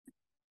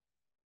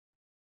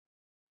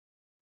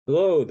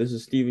Hello, this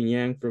is Stephen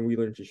Yang from We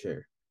Learn to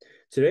Share.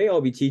 Today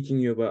I'll be teaching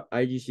you about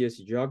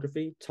IGCSE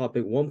Geography,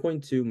 topic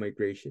 1.2,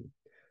 migration.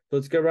 So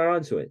let's get right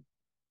on to it.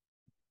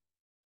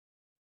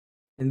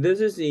 And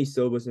this is the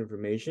syllabus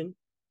information.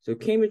 So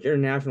Cambridge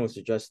International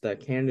suggests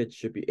that candidates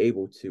should be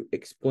able to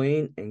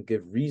explain and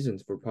give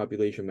reasons for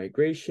population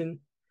migration,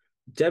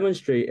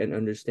 demonstrate an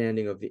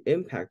understanding of the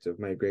impact of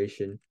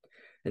migration,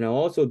 and I'll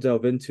also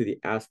delve into the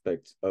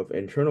aspects of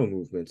internal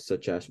movements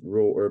such as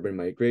rural-urban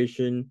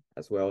migration,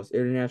 as well as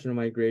international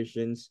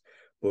migrations,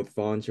 both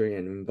voluntary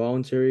and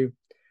involuntary,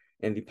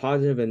 and the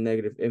positive and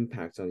negative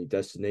impacts on the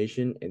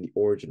destination and the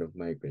origin of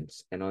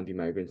migrants and on the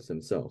migrants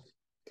themselves.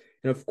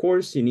 And of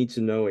course, you need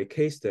to know a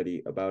case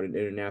study about an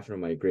international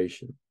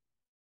migration.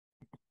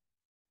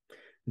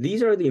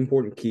 These are the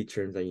important key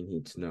terms that you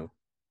need to know.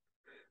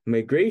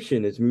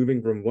 Migration is moving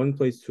from one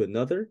place to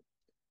another.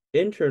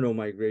 Internal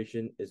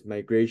migration is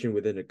migration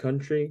within a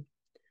country.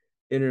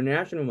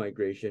 International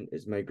migration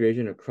is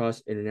migration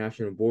across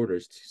international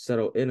borders to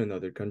settle in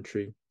another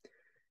country.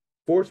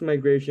 Forced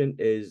migration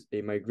is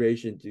a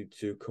migration due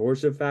to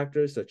coercive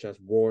factors such as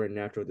war and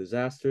natural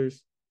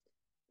disasters.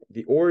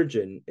 The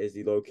origin is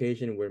the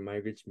location where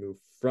migrants move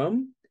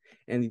from,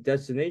 and the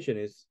destination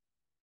is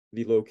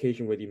the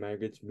location where the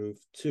migrants move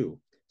to.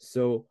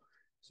 So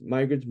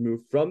migrants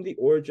move from the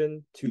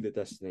origin to the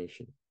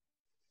destination.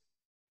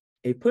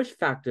 A push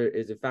factor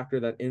is a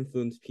factor that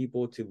influences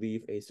people to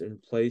leave a certain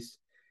place,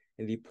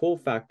 and the pull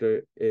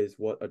factor is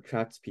what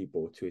attracts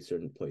people to a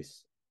certain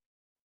place.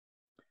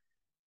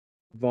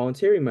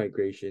 Voluntary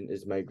migration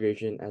is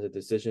migration as a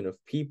decision of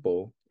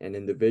people and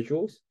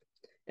individuals,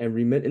 and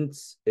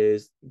remittance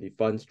is the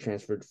funds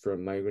transferred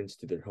from migrants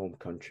to their home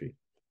country.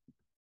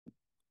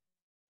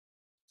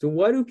 So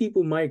why do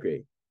people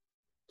migrate?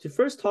 To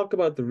first talk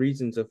about the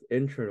reasons of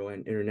internal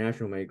and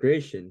international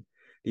migration,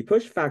 the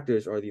push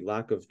factors are the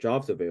lack of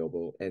jobs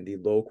available and the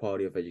low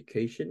quality of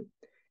education,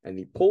 and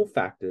the pull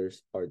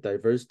factors are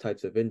diverse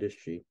types of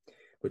industry,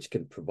 which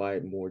can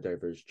provide more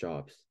diverse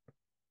jobs,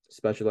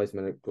 specialized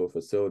medical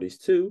facilities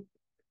too,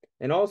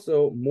 and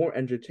also more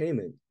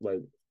entertainment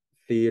like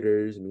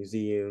theaters,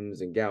 museums,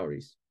 and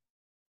galleries.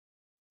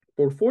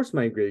 For forced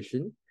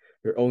migration,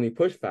 there are only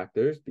push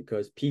factors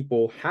because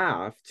people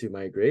have to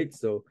migrate.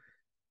 So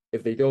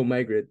if they don't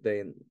migrate,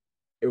 then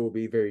it will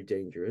be very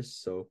dangerous.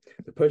 So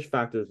the push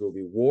factors will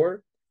be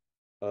war,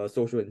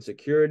 social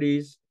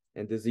insecurities,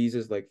 and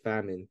diseases like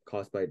famine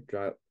caused by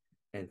drought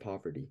and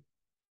poverty.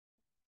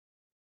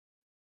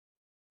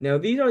 Now,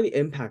 these are the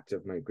impacts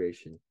of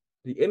migration.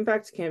 The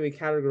impacts can be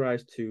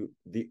categorized to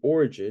the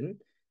origin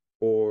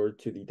or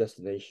to the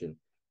destination.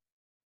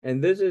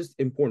 And this is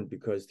important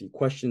because the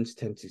questions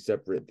tend to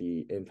separate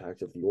the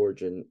impact of the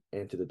origin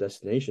and to the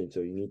destination. So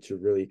you need to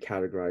really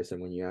categorize them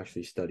when you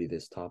actually study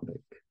this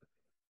topic.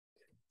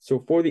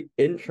 So for the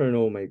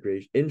internal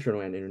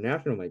and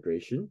international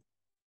migration,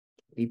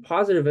 the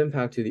positive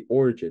impact to the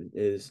origin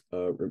is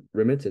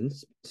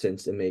remittance,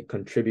 since it may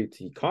contribute to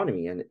the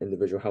economy and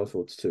individual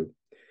households too.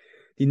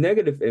 The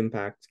negative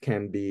impact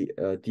can be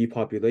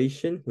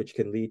depopulation, which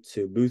can lead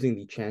to losing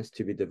the chance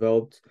to be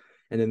developed.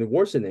 And in the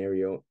worst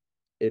scenario,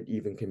 it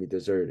even can be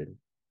deserted.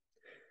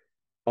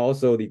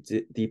 Also,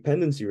 the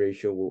dependency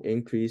ratio will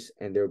increase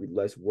and there will be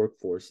less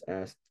workforce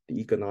as the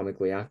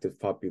economically active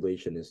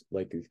population is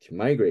likely to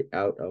migrate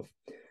out of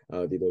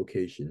the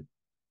location.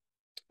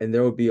 And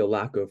there will be a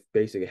lack of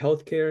basic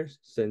healthcare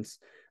since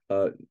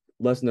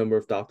less number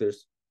of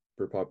doctors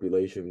per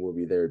population will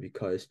be there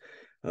because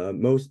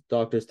most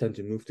doctors tend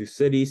to move to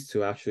cities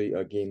to actually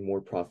gain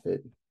more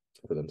profit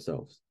for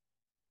themselves.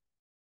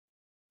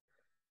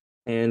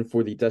 And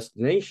for the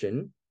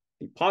destination,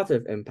 the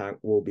positive impact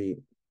will be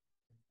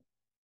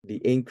the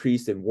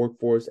increase in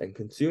workforce and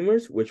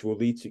consumers, which will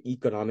lead to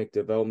economic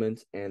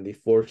development and the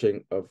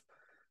flourishing of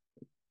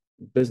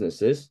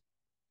businesses.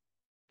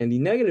 And the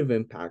negative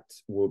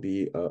impacts will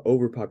be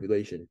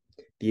overpopulation,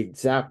 the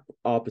exact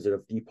opposite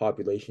of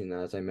depopulation,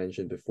 as I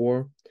mentioned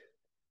before.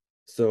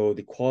 So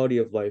the quality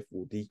of life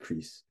will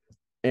decrease.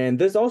 And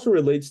this also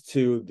relates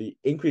to the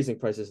increasing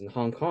prices in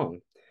Hong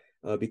Kong,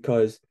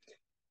 because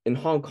in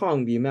Hong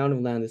Kong, the amount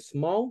of land is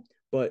small,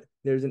 but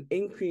there's an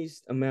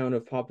increased amount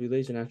of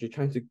population actually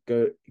trying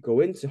to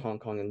go into Hong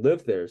Kong and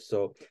live there.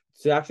 So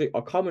to actually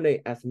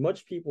accommodate as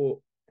much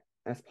people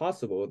as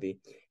possible, the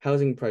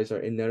housing prices are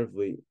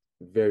inevitably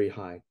very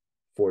high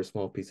for a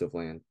small piece of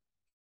land.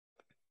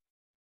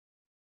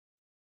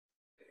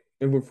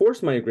 And with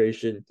forced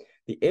migration,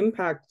 the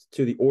impact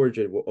to the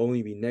origin will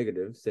only be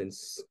negative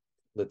since,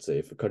 let's say,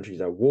 if a country's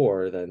at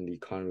war, then the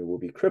economy will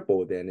be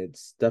crippled and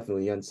it's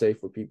definitely unsafe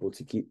for people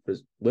to keep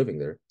living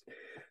there.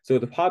 So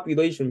the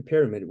population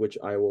pyramid, which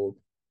I will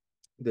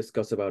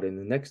discuss about in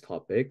the next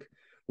topic,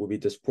 will be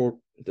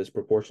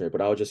disproportionate,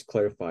 but I'll just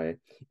clarify it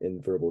in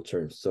verbal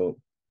terms. So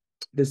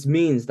this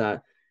means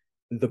that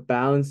the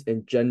balance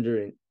in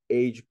gender and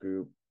age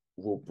group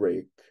will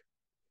break.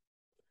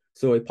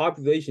 So a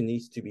population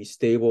needs to be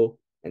stable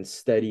and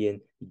steady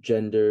in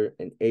gender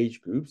and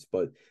age groups,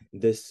 but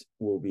this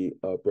will be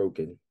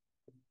broken.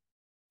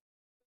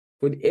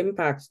 For the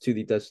impacts to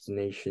the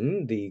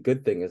destination, the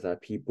good thing is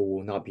that people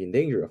will not be in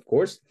danger, of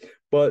course,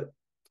 but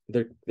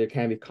there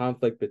can be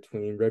conflict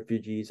between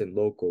refugees and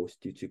locals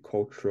due to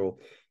cultural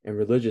and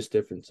religious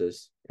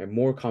differences and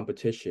more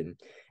competition.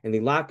 And the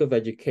lack of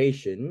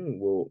education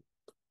will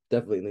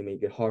definitely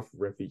make it hard for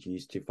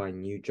refugees to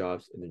find new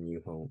jobs in their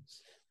new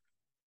homes.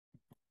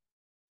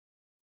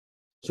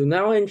 So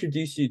now I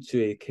introduce you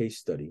to a case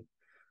study.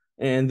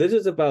 And this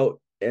is about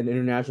an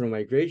international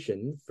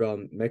migration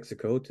from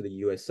Mexico to the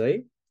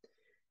USA.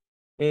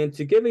 And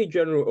to give a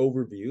general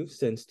overview,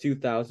 since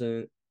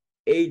 2000,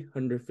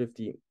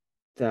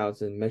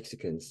 850,000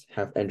 Mexicans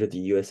have entered the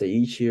USA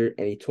each year,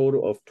 and a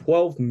total of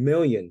 12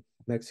 million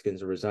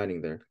Mexicans are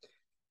residing there.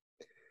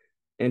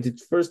 And to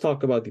first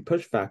talk about the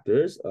push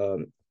factors,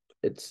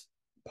 it's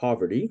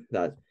poverty,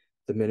 that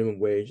the minimum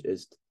wage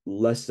is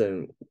less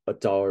than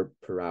 $1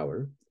 per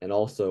hour. And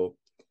also,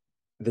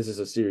 this is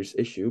a serious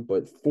issue,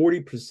 but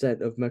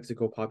 40% of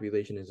Mexico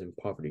population is in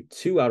poverty,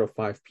 2 out of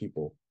 5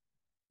 people.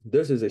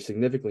 This is a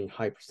significantly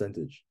high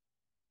percentage.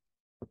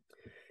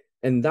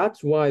 And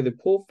that's why the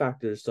pull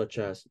factors such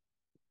as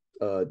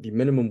the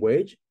minimum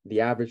wage,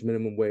 the average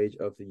minimum wage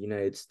of the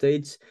United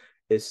States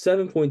is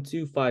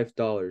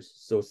 $7.25,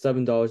 so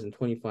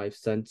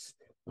 $7.25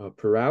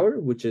 per hour,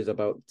 which is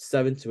about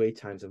 7 to 8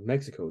 times of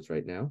Mexico's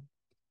right now.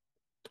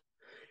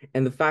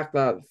 And the fact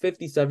that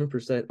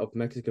 57% of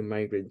Mexican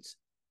migrants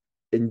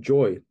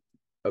enjoy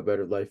a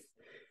better life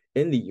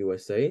in the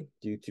USA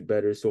due to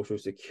better social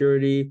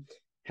security,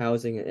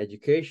 housing, and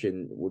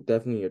education will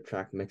definitely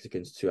attract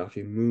Mexicans to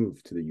actually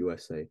move to the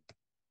USA.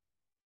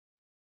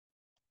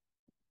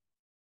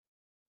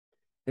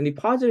 And the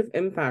positive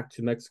impact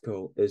to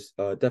Mexico is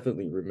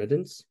definitely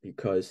remittance,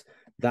 because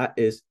that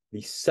is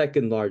the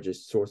second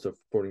largest source of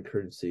foreign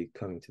currency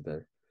coming to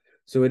there.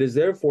 So it is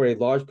therefore a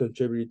large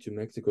contributor to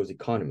Mexico's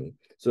economy.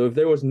 So if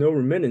there was no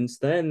remittance,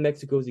 then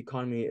Mexico's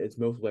economy is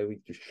most likely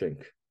to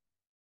shrink.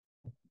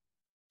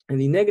 And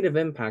the negative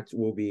impact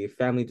will be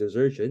family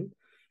desertion,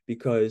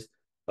 because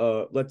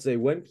let's say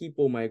when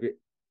people migrate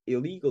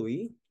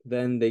illegally,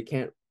 then they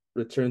can't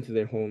return to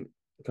their home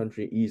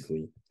country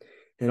easily.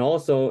 And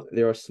also,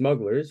 there are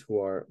smugglers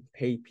who are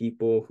paid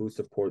people who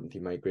support the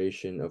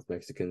migration of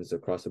Mexicans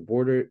across the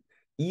border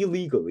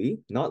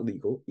illegally, not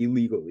legal,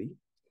 illegally,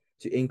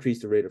 to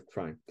increase the rate of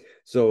crime.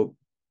 So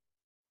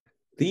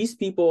these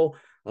people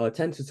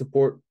tend to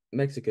support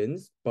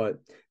Mexicans,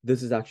 but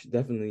this is actually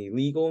definitely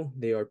illegal.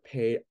 They are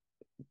paid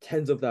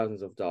tens of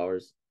thousands of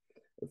dollars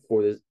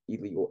for this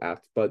illegal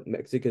act, but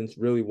Mexicans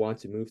really want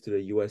to move to the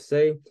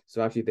USA,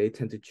 so actually they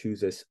tend to choose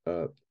this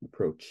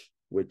approach,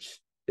 which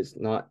is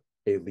not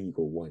a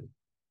legal one.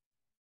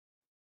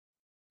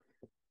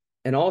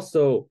 And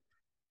also,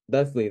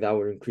 definitely that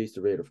would increase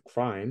the rate of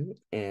crime.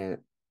 And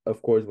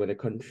of course, when a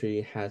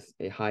country has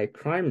a high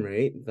crime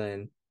rate,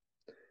 then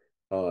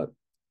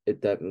it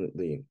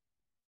definitely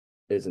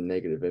is a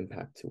negative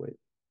impact to it.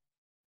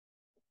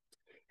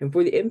 And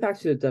for the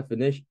impact to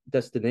the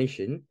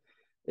destination,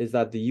 is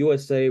that the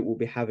USA will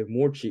be having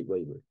more cheap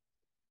labor.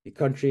 The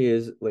country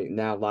is like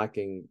now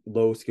lacking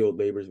low-skilled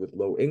laborers with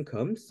low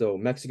incomes, so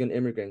Mexican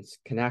immigrants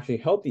can actually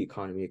help the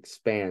economy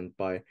expand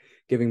by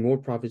giving more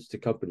profits to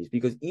companies.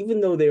 Because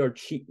even though they are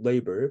cheap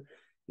labor,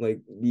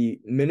 like the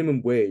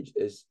minimum wage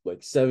is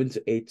like 7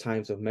 to 8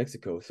 times of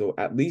Mexico, so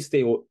at least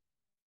they will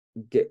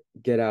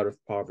get out of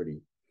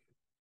poverty.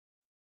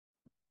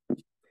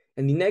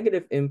 And the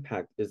negative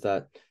impact is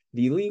that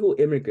the illegal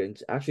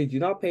immigrants actually do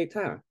not pay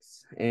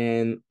tax,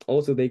 and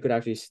also they could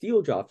actually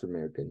steal jobs from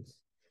Americans.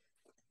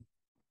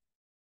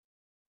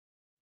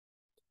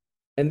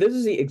 And this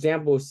is the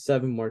example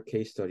 7-mark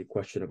case study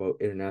question about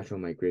international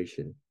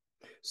migration.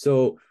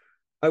 So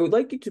I would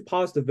like you to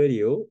pause the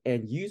video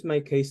and use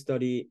my case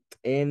study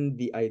and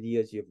the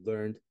ideas you've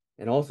learned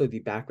and also the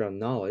background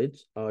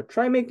knowledge.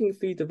 Try making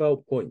 3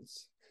 developed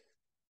points.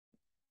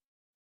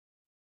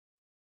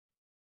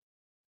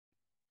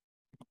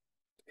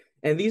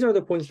 And these are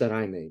the points that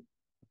I made.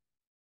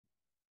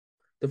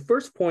 The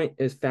first point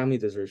is family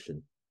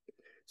desertion.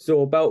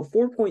 So about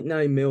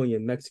 4.9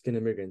 million Mexican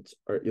immigrants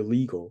are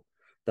illegal,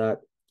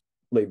 that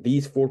like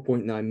these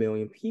 4.9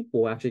 million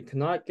people actually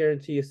cannot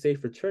guarantee a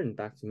safe return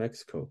back to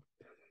Mexico.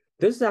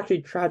 This is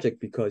actually tragic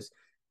because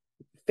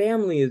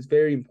family is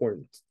very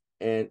important.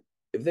 And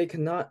if they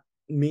cannot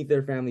meet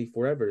their family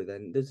forever,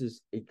 then this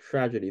is a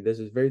tragedy. This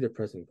is very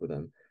depressing for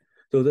them.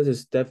 So this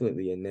is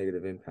definitely a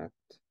negative impact.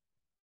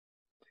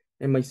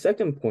 And my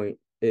second point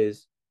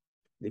is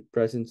the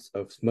presence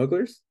of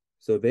smugglers.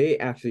 So they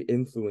actually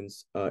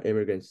influence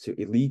immigrants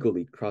to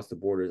illegally cross the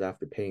borders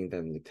after paying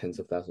them like tens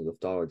of thousands of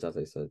dollars, as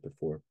I said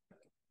before,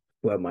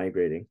 while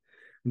migrating.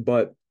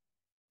 But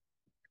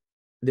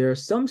there are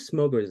some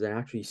smugglers that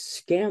actually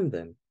scam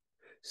them.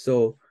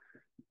 So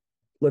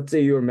let's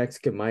say you're a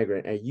Mexican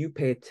migrant and you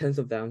pay tens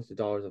of thousands of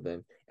dollars of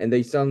them, and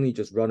they suddenly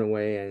just run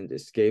away and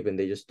escape, and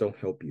they just don't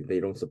help you. They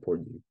don't support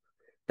you.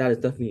 That is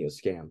definitely a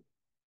scam.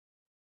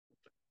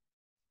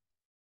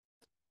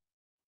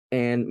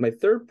 And my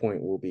third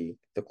point will be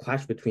the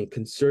clash between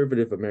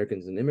conservative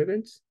Americans and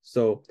immigrants.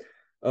 So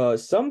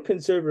Some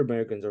conservative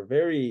Americans are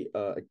very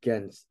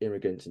against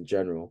immigrants in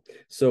general.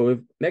 So if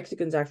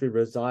Mexicans actually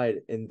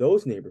reside in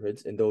those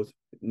neighborhoods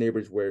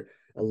where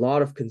a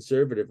lot of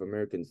conservative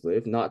Americans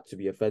live, not to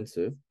be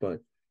offensive, but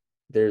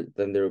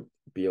there'll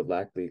be a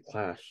likely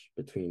clash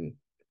between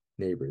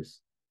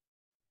neighbors.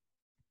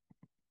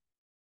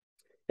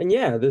 And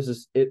yeah, this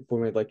is it for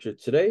my lecture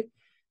today.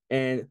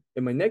 And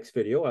in my next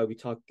video, I'll be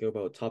talking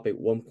about topic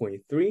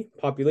 1.3,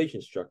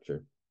 population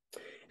structure.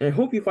 And I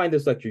hope you find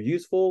this lecture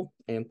useful.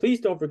 And please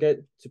don't forget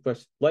to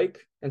press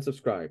like and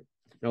subscribe.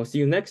 And I'll see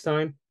you next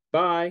time.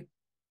 Bye.